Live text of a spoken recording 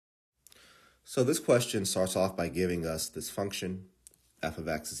So this question starts off by giving us this function, f of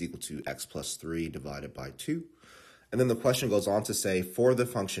x is equal to x plus 3 divided by 2. And then the question goes on to say, for the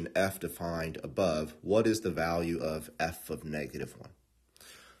function f defined above, what is the value of f of negative 1?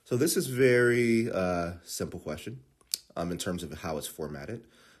 So this is very simple question in terms of how it's formatted.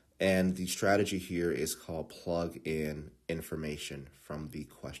 And the strategy here is called plug in information from the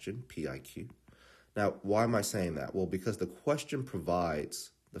question, PIQ. Now, why am I saying that? Well, because the question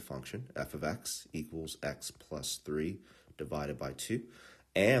provides the function f of x equals x plus 3 divided by 2.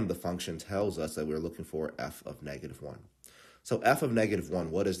 And the function tells us that we're looking for f of negative 1. So f of negative 1,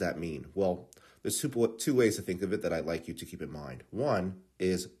 what does that mean? Well, there's two ways to think of it that I'd like you to keep in mind. One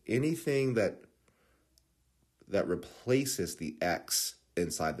is anything that replaces the x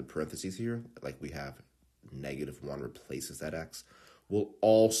inside the parentheses here, like we have negative 1 replaces that x, will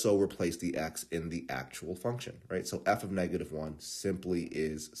also replace the x in the actual function, right? So f of negative 1 simply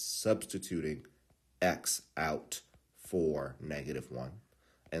is substituting x out for negative 1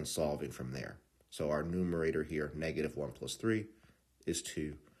 and solving from there. So our numerator here, negative 1 plus 3 is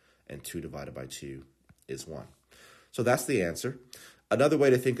 2, and 2 divided by 2 is 1. So that's the answer. Another way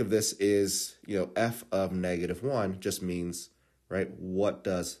to think of this is, f of negative 1 just means, right, what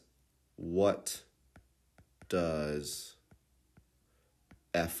does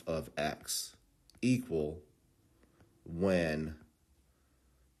f of x equal when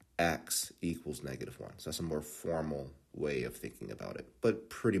x equals negative 1? So that's a more formal way of thinking about it, but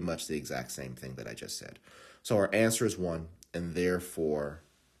pretty much the exact same thing that I just said. So our answer is 1, and therefore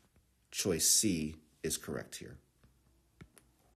choice C is correct here.